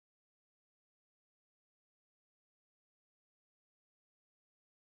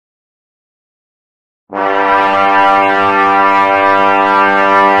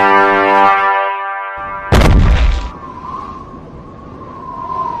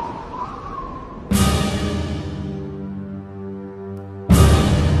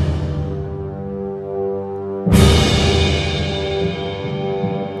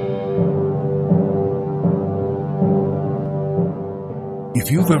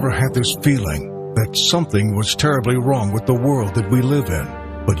You've ever had this feeling that something was terribly wrong with the world that we live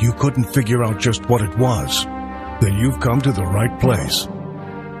in, but you couldn't figure out just what it was? Then you've come to the right place.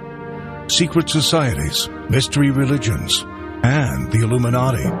 Secret societies, mystery religions, and the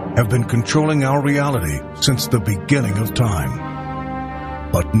Illuminati have been controlling our reality since the beginning of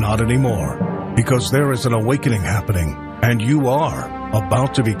time. But not anymore, because there is an awakening happening, and you are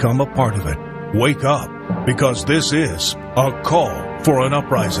about to become a part of it. Wake up, because this is a call for an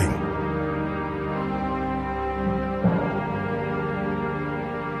uprising.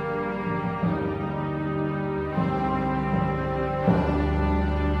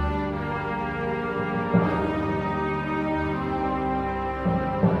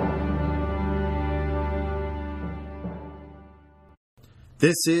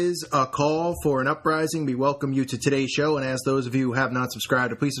 This is a call for an uprising. We welcome you to today's show, and as those of you who have not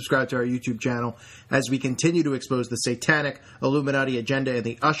subscribed, please subscribe to our YouTube channel as we continue to expose the satanic Illuminati agenda and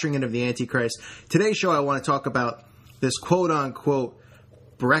the ushering in of the Antichrist. Today's show, I want to talk about this quote-unquote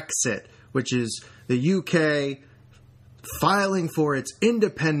Brexit, which is the UK filing for its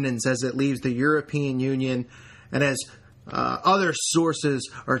independence as it leaves the European Union, and as other sources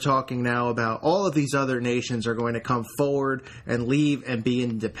are talking now about all of these other nations are going to come forward and leave and be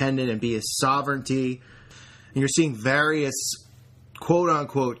independent and be a sovereignty. And you're seeing various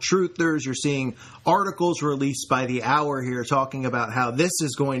quote-unquote truthers. You're seeing articles released by the hour here talking about how this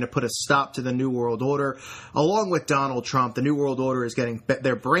is going to put a stop to the New World Order. Along with Donald Trump, the New World Order is getting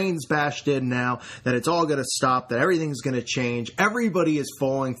their brains bashed in now, that it's all going to stop, that everything's going to change. Everybody is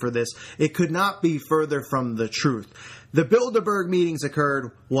falling for this. It could not be further from the truth. The Bilderberg meetings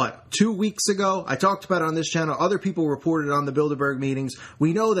occurred, 2 weeks ago? I talked about it on this channel. Other people reported on the Bilderberg meetings.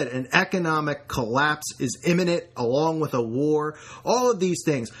 We know that an economic collapse is imminent, along with a war. All of these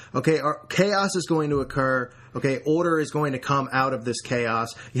things, okay, chaos is going to occur. Okay, order is going to come out of this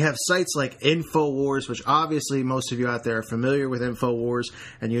chaos. You have sites like InfoWars, which obviously most of you out there are familiar with InfoWars,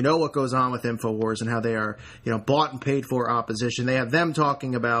 and you know what goes on with InfoWars and how they are, bought and paid for opposition. They have them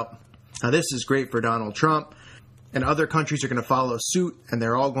talking about how this is great for Donald Trump. And other countries are going to follow suit, and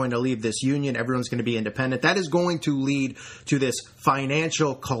they're all going to leave this union. Everyone's going to be independent. That is going to lead to this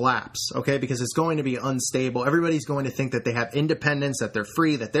financial collapse, okay, because it's going to be unstable. Everybody's going to think that they have independence, that they're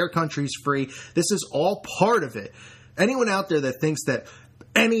free, that their country's free. This is all part of it. Anyone out there that thinks that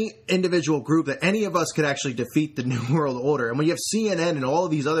any individual group, that any of us could actually defeat the New World Order. And when you have CNN and all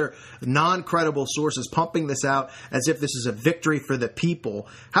of these other non-credible sources pumping this out as if this is a victory for the people,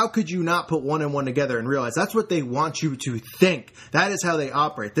 how could you not put one and one together and realize that's what they want you to think? That is how they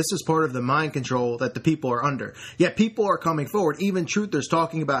operate. This is part of the mind control that the people are under. Yet people are coming forward, even truthers,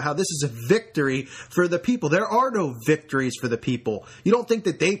 talking about how this is a victory for the people. There are no victories for the people. You don't think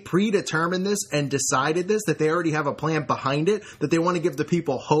that they predetermined this and decided this, that they already have a plan behind it, that they want to give the people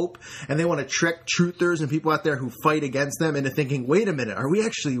hope, and they want to trick truthers and people out there who fight against them into thinking, wait a minute, are we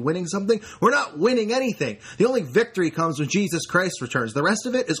actually winning something? We're not winning anything. The only victory comes when Jesus Christ returns. The rest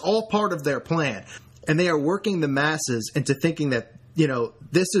of it is all part of their plan. And they are working the masses into thinking that,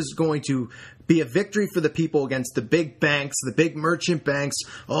 this is going to be a victory for the people against the big banks, the big merchant banks.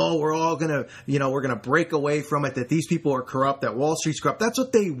 Oh, we're all going to, we're going to break away from it, that these people are corrupt, that Wall Street's corrupt. That's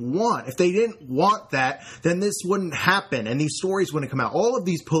what they want. If they didn't want that, then this wouldn't happen, and these stories wouldn't come out. All of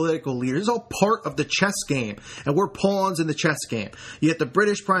these political leaders, all part of the chess game, and we're pawns in the chess game. You get the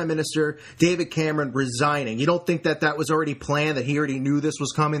British Prime Minister, David Cameron, resigning. You don't think that that was already planned, that he already knew this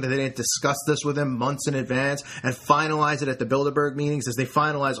was coming, that they didn't discuss this with him months in advance and finalize it at the Bilderberg meetings as they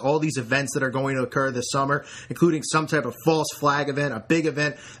finalize all these events that are going to occur this summer, including some type of false flag event, a big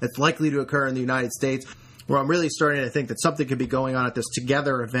event that's likely to occur in the United States, where I'm really starting to think that something could be going on at this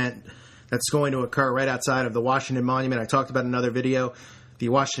Together event that's going to occur right outside of the Washington Monument. I talked about in another video. The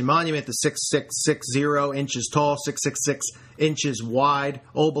Washington Monument, the 6660 inches tall, 666 inches wide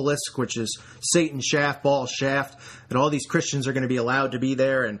obelisk, which is Satan's shaft, Baal's shaft, and all these Christians are going to be allowed to be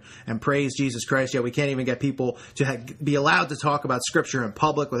there and praise Jesus Christ. Yeah, we can't even get people to be allowed to talk about Scripture in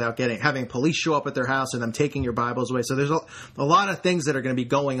public without having police show up at their house and them taking your Bibles away. So there's a lot of things that are going to be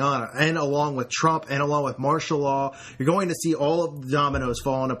going on, and along with Trump and along with martial law, you're going to see all of the dominoes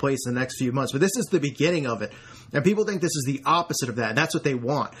fall into place in the next few months. But this is the beginning of it. And people think this is the opposite of that. And that's what they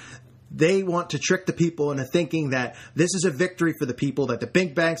want. They want to trick the people into thinking that this is a victory for the people, that the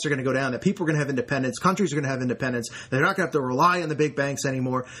big banks are going to go down, that people are going to have independence, countries are going to have independence, they're not going to have to rely on the big banks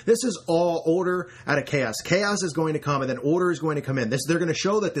anymore. This is all order out of chaos. Chaos is going to come, and then order is going to come in. They're going to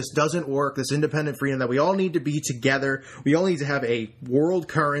show that this doesn't work, this independent freedom, that we all need to be together. We all need to have a world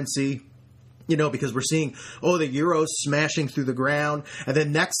currency. because we're seeing, the euro smashing through the ground, and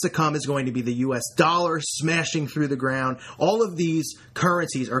then next to come is going to be the US dollar smashing through the ground. All of these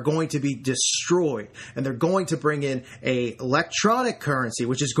currencies are going to be destroyed, and they're going to bring in a electronic currency,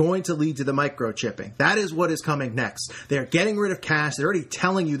 which is going to lead to the microchipping. That is what is coming next. They're getting rid of cash. They're already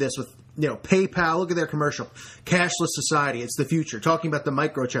telling you this with PayPal. Look at their commercial. Cashless society. It's the future. Talking about the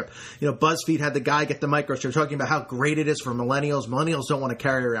microchip. BuzzFeed had the guy get the microchip, talking about how great it is for millennials. Millennials don't want to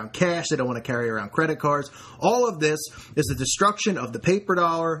carry around cash. They don't want to carry around credit cards. All of this is the destruction of the paper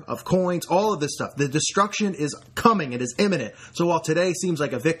dollar, of coins, all of this stuff. The destruction is coming. It is imminent. So while today seems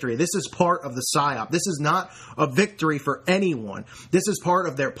like a victory, this is part of the psyop. This is not a victory for anyone. This is part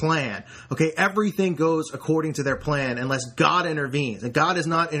of their plan. Okay, everything goes according to their plan unless God intervenes. And God is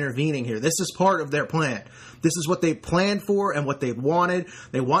not intervening here. This is part of their plan. This is what they planned for and what they wanted.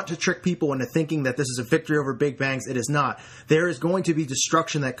 They want to trick people into thinking that this is a victory over big banks. It is not. There is going to be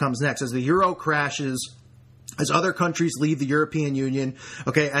destruction that comes next. As the euro crashes, as other countries leave the European Union,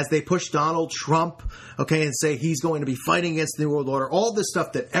 as they push Donald Trump, and say he's going to be fighting against the New World Order, all this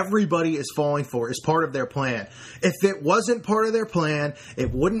stuff that everybody is falling for is part of their plan. If it wasn't part of their plan,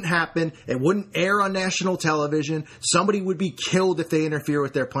 it wouldn't happen. It wouldn't air on national television. Somebody would be killed if they interfere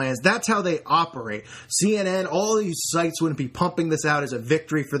with their plans. That's how they operate. CNN, all these sites wouldn't be pumping this out as a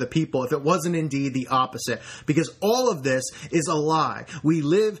victory for the people if it wasn't indeed the opposite. Because all of this is a lie. We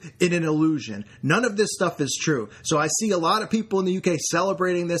live in an illusion. None of this stuff is true. So I see a lot of people in the UK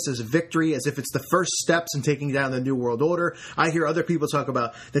celebrating this as a victory, as if it's the first steps in taking down the New World Order. I hear other people talk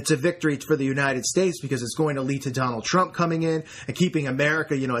about it's a victory for the United States because it's going to lead to Donald Trump coming in and keeping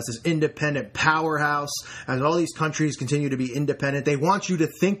America, as this independent powerhouse. As all these countries continue to be independent, they want you to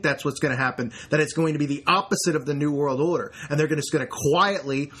think that's what's going to happen, that it's going to be the opposite of the New World Order. And they're just going to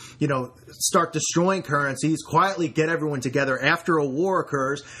quietly, start destroying currencies, quietly get everyone together after a war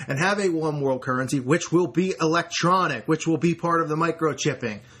occurs and have a one world currency, which will be electronic, which will be part of the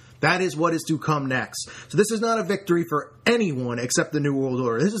microchipping. That is what is to come next. So this is not a victory for anyone except the New World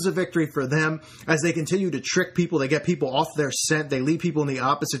Order. This is a victory for them as they continue to trick people. They get people off their scent. They lead people in the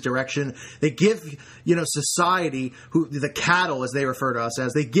opposite direction. They give, society, the cattle, as they refer to us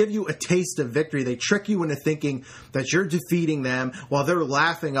as, they give you a taste of victory. They trick you into thinking that you're defeating them while they're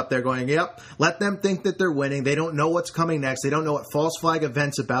laughing up there going, yep, let them think that they're winning. They don't know what's coming next. They don't know what false flag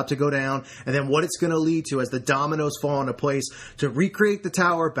event's about to go down and then what it's going to lead to as the dominoes fall into place to recreate the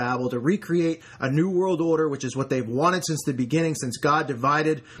Tower of Babel, to recreate a new world order, which is what they've wanted since the beginning, since God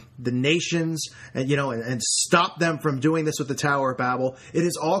divided the nations and stopped them from doing this with the Tower of Babel. It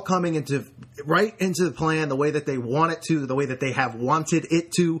is all coming right into the plan the way that they want it to, the way that they have wanted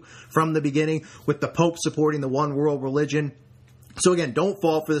it to from the beginning, with the Pope supporting the one world religion. So again, don't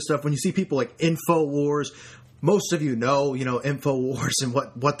fall for this stuff. When you see people like InfoWars, most of know InfoWars and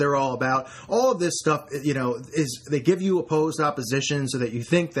what they're all about. All of this stuff, is they give you opposed opposition so that you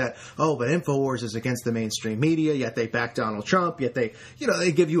think that, but InfoWars is against the mainstream media, yet they back Donald Trump, yet they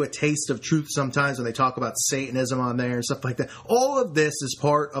give you a taste of truth sometimes when they talk about Satanism on there and stuff like that. All of this is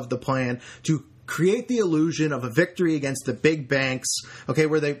part of the plan to create the illusion of a victory against the big banks,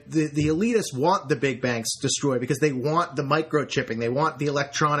 where the elitists want the big banks destroyed because they want the microchipping, they want the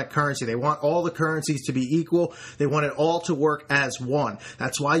electronic currency, they want all the currencies to be equal, they want it all to work as one.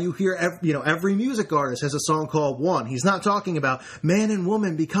 That's why you hear every music artist has a song called One. He's not talking about man and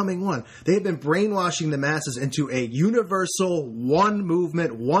woman becoming one. They have been brainwashing the masses into a universal one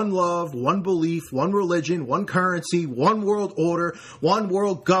movement, one love, one belief, one religion, one currency, one world order, one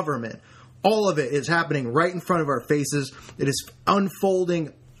world government. All of it is happening right in front of our faces. It is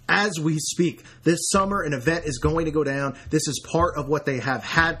unfolding as we speak. This summer, an event is going to go down. This is part of what they have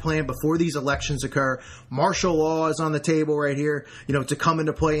had planned before these elections occur. Martial law is on the table right here, to come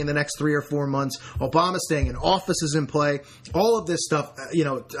into play in the next 3 or 4 months. Obama staying in office is in play. All of this stuff,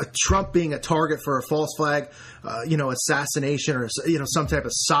 Trump being a target for a false flag, assassination or, some type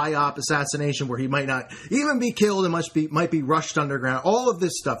of psyop assassination where he might not even be killed and might be rushed underground. All of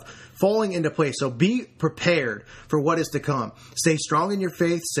this stuff falling into place. So be prepared for what is to come. Stay strong in your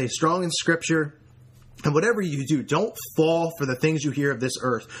faith. Stay strong in Scripture. And whatever you do, don't fall for the things you hear of this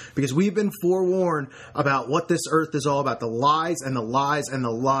earth, because we've been forewarned about what this earth is all about, the lies and the lies and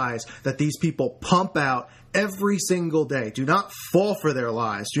the lies that these people pump out every single day. Do not fall for their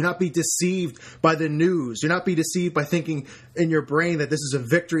lies. Do not be deceived by the news. Do not be deceived by thinking in your brain that this is a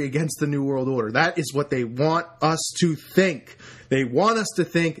victory against the New World Order. That is what they want us to think. They want us to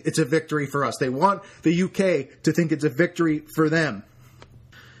think it's a victory for us. They want the UK to think it's a victory for them.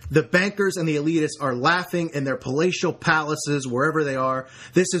 The bankers and the elitists are laughing in their palatial palaces, wherever they are.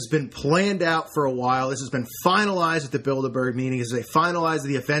 This has been planned out for a while. This has been finalized at the Bilderberg meeting as they finalize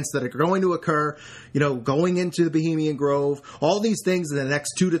the events that are going to occur, going into the Bohemian Grove. All these things in the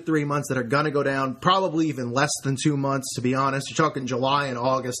next 2 to 3 months that are going to go down, probably even less than 2 months, to be honest. You're talking July and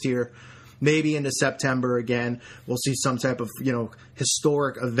August here. Maybe into September again. We'll see some type of,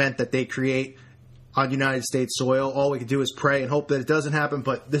 historic event that they create on United States soil. All we can do is pray and hope that it doesn't happen,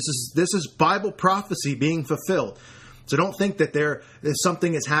 but this is Bible prophecy being fulfilled. So don't think that there's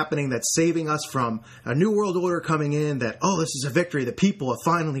something is happening that's saving us from a new world order coming in, that, this is a victory, the people have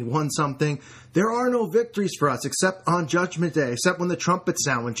finally won something. There are no victories for us except on Judgment Day, except when the trumpets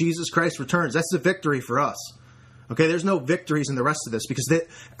sound, when Jesus Christ returns. That's the victory for us. Okay, there's no victories in the rest of this because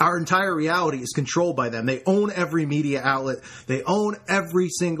our entire reality is controlled by them. They own every media outlet. They own every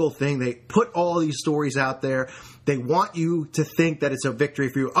single thing. They put all these stories out there. They want you to think that it's a victory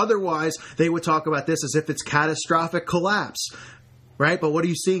for you. Otherwise, they would talk about this as if it's catastrophic collapse, right? But what are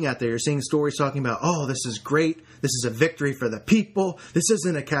you seeing out there? You're seeing stories talking about, this is great. This is a victory for the people. This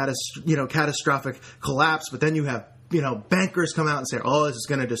isn't a catastrophic collapse. But then you have bankers come out and say, this is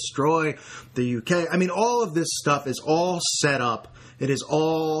going to destroy the UK. I mean, all of this stuff is all set up. It is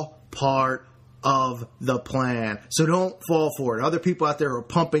all part of the plan. So don't fall for it. Other people out there are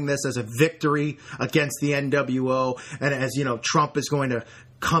pumping this as a victory against the NWO and as, Trump is going to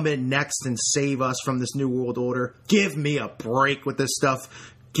come in next and save us from this new world order. Give me a break with this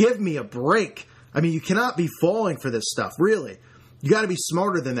stuff. Give me a break. I mean, you cannot be falling for this stuff, really. You got to be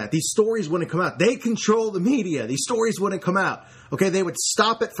smarter than that. These stories wouldn't come out. They control the media. These stories wouldn't come out. Okay, they would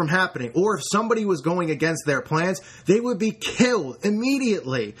stop it from happening. Or if somebody was going against their plans, they would be killed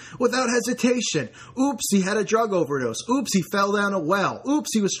immediately without hesitation. Oops, he had a drug overdose. Oops, he fell down a well. Oops,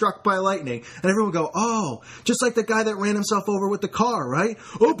 he was struck by lightning. And everyone would go, just like the guy that ran himself over with the car, right?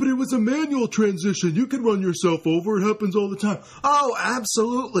 Oh, but it was a manual transmission. You can run yourself over. It happens all the time. Oh,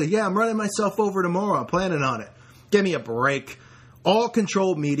 absolutely. Yeah, I'm running myself over tomorrow. I'm planning on it. Give me a break. All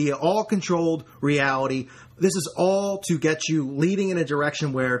controlled media, all controlled reality. This is all to get you leading in a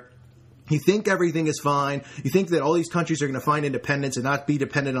direction where you think everything is fine. You think that all these countries are going to find independence and not be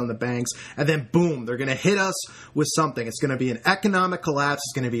dependent on the banks. And then, boom, they're going to hit us with something. It's going to be an economic collapse.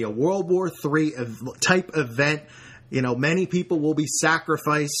 It's going to be a World War III type event. Many people will be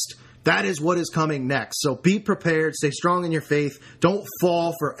sacrificed. That is what is coming next. So be prepared. Stay strong in your faith. Don't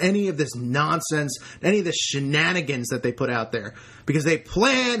fall for any of this nonsense, any of the shenanigans that they put out there. Because they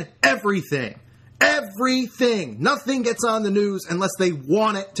plan everything. Everything. Nothing gets on the news unless they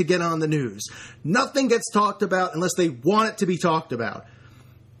want it to get on the news. Nothing gets talked about unless they want it to be talked about.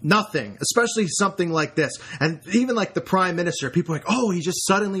 Nothing, especially something like this. And even like the prime minister, people are like, he just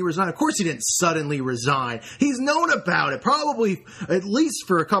suddenly resigned. Of course he didn't suddenly resign. He's known about it, probably at least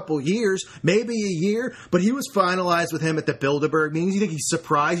for a couple years, maybe a year, but he was finalized with him at the Bilderberg meetings. You think he's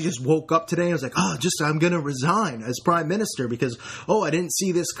surprised? He just woke up today and was like, I'm going to resign as prime minister because, I didn't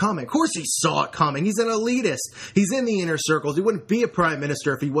see this coming. Of course he saw it coming. He's an elitist. He's in the inner circles. He wouldn't be a prime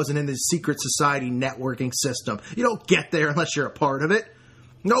minister if he wasn't in this secret society networking system. You don't get there unless you're a part of it.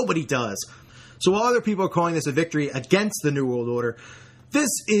 Nobody does. So while other people are calling this a victory against the New World Order, this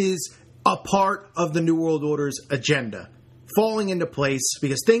is a part of the New World Order's agenda, falling into place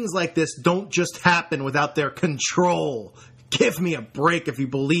because things like this don't just happen without their control. Give me a break if you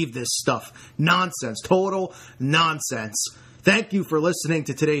believe this stuff. Nonsense. Total nonsense. Thank you for listening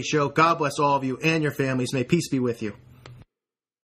to today's show. God bless all of you and your families. May peace be with you.